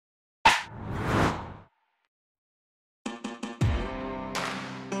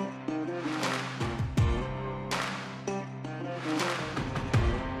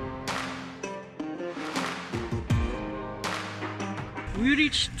we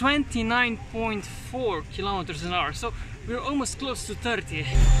reached 29.4 kilometers an hour, so we're almost close to 30.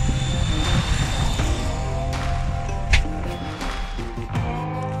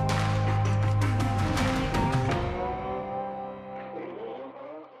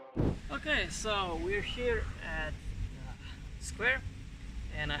 Okay, so we're here at the square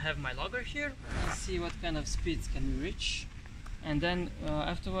and I have my logger here. Let's see what kind of speeds can we reach, and then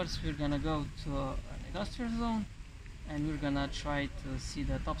afterwards we're gonna go to an industrial zone and we're gonna try to see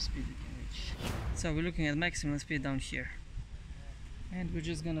the top speed we can reach. So we're looking at maximum speed down here, and we're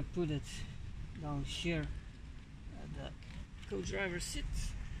just gonna put it down here at the co-driver's seat,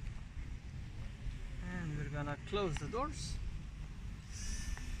 and we're gonna close the doors.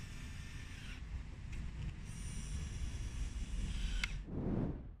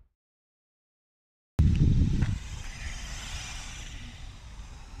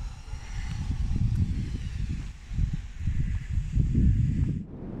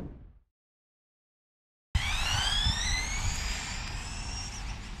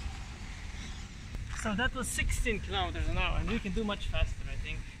 So that was 16 kilometers an hour, and we can do much faster, I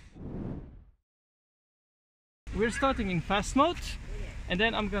think. We're starting in fast mode, and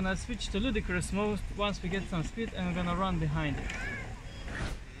then I'm gonna switch to ludicrous mode once we get some speed, and I'm gonna run behind it.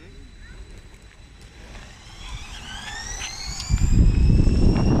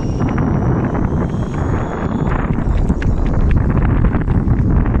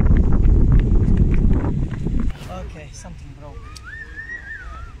 Okay, something broke.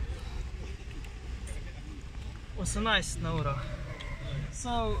 Was a nice Nora.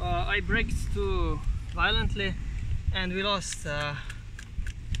 So I braked too violently and we lost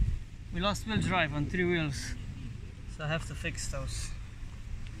wheel drive on 3 wheels, so I have to fix those.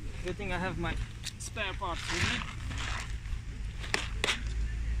 Good thing I have my spare parts with me.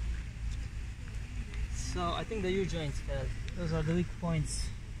 So I think the U-joints failed. Those are the weak points.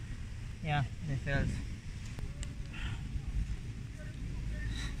 Yeah, they failed.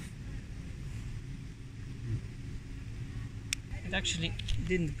 It actually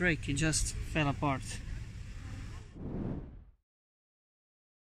didn't break, it just fell apart.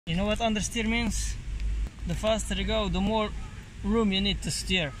 You know what understeer means? The faster you go, the more room you need to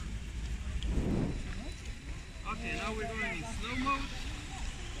steer. Okay, now we're going in slow mode.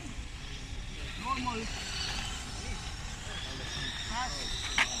 Normal. Fast.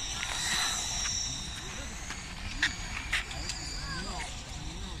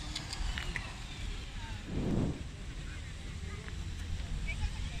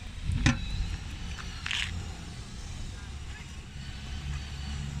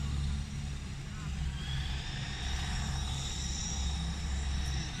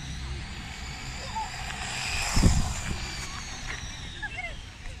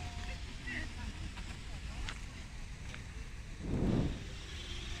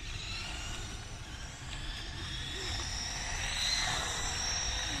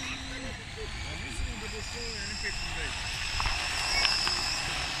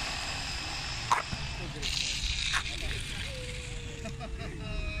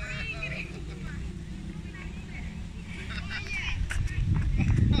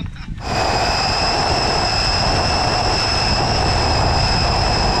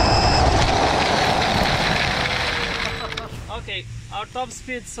 Okay, our top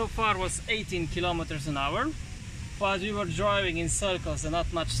speed so far was 18 kilometers an hour, but we were driving in circles and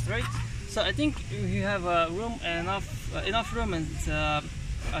not much straight. So I think if you have enough room and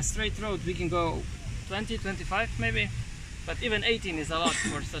a straight road, we can go 20, 25 maybe, but even 18 is a lot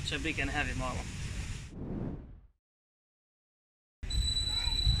for such a big and heavy model.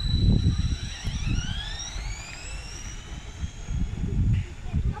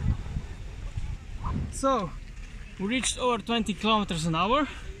 So we reached over 20 kilometers an hour,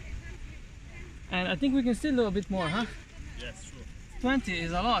 and I think we can still do a bit more, huh? Yes, sure. 20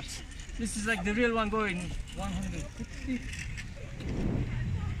 is a lot. This is like the real one going 160.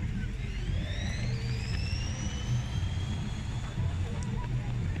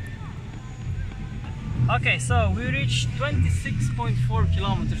 Okay, so we reached 26.4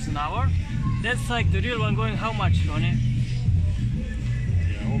 kilometers an hour. That's like the real one going how much, Ronnie?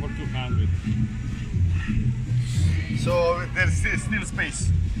 Yeah, over 200. So there's still space.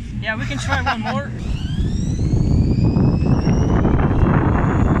 Yeah, we can try one more.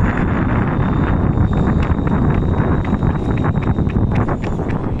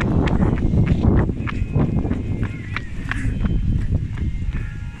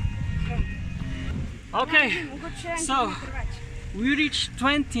 Okay, so we reached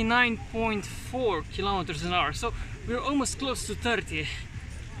 29.4 kilometers an hour, so we're almost close to 30.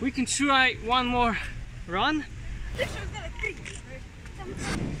 We can try one more run.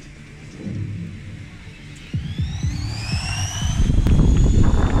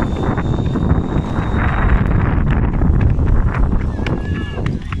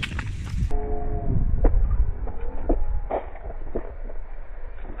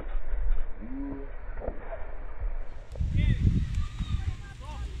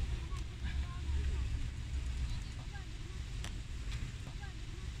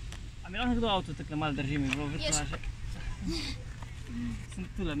 Kako kdo avto takle malo drži mi, bilo več lažje.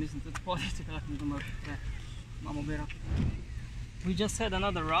 Tule mislim tudi spodaj, kako mi doma imamo obe roki. We just had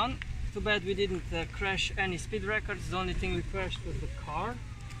another run. Too bad we didn't crash any speed records. The only thing we crashed was the car.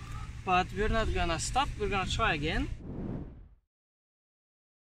 But we're not gonna stop, we're gonna try again.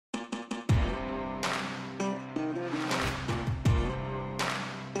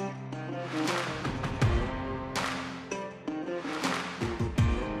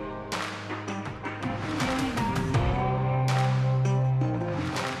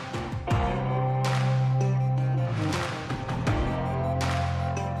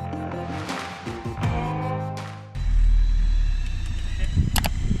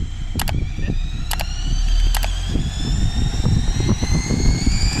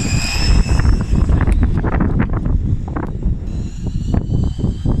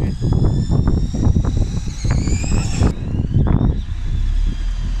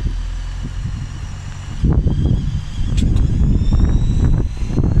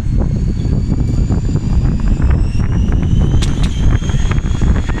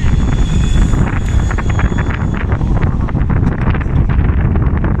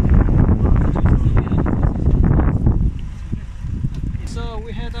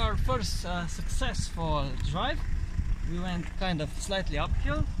 Successful drive. We went kind of slightly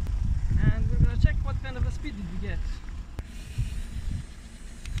uphill and we're gonna check what kind of a speed did we get.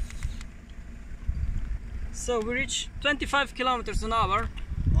 So we reached 25 kilometers an hour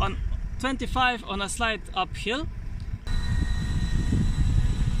on 25 on a slight uphill.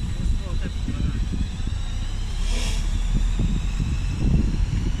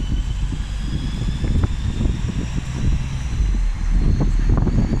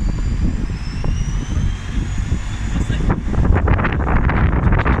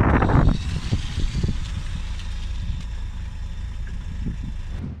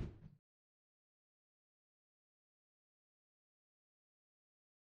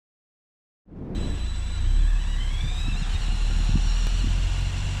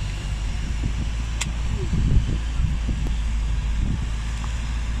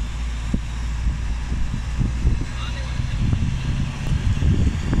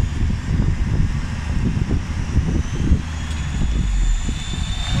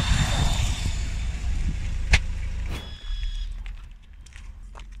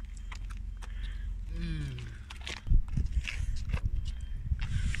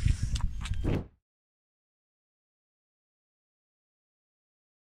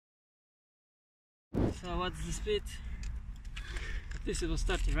 So what's the speed? This it was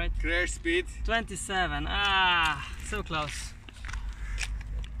 30, right? Crash speed 27. Ah, so close.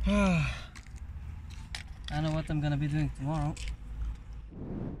 I know what I'm gonna be doing tomorrow.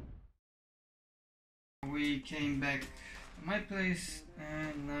 We came back to my place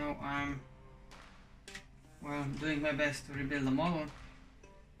and now I'm doing my best to rebuild the model.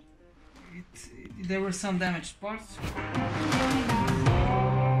 There were some damaged parts.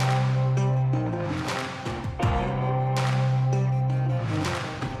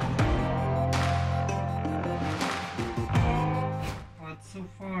 So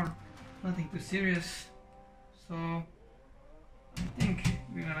far, nothing too serious, so I think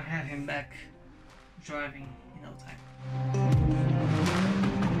we're gonna have him back driving in no time.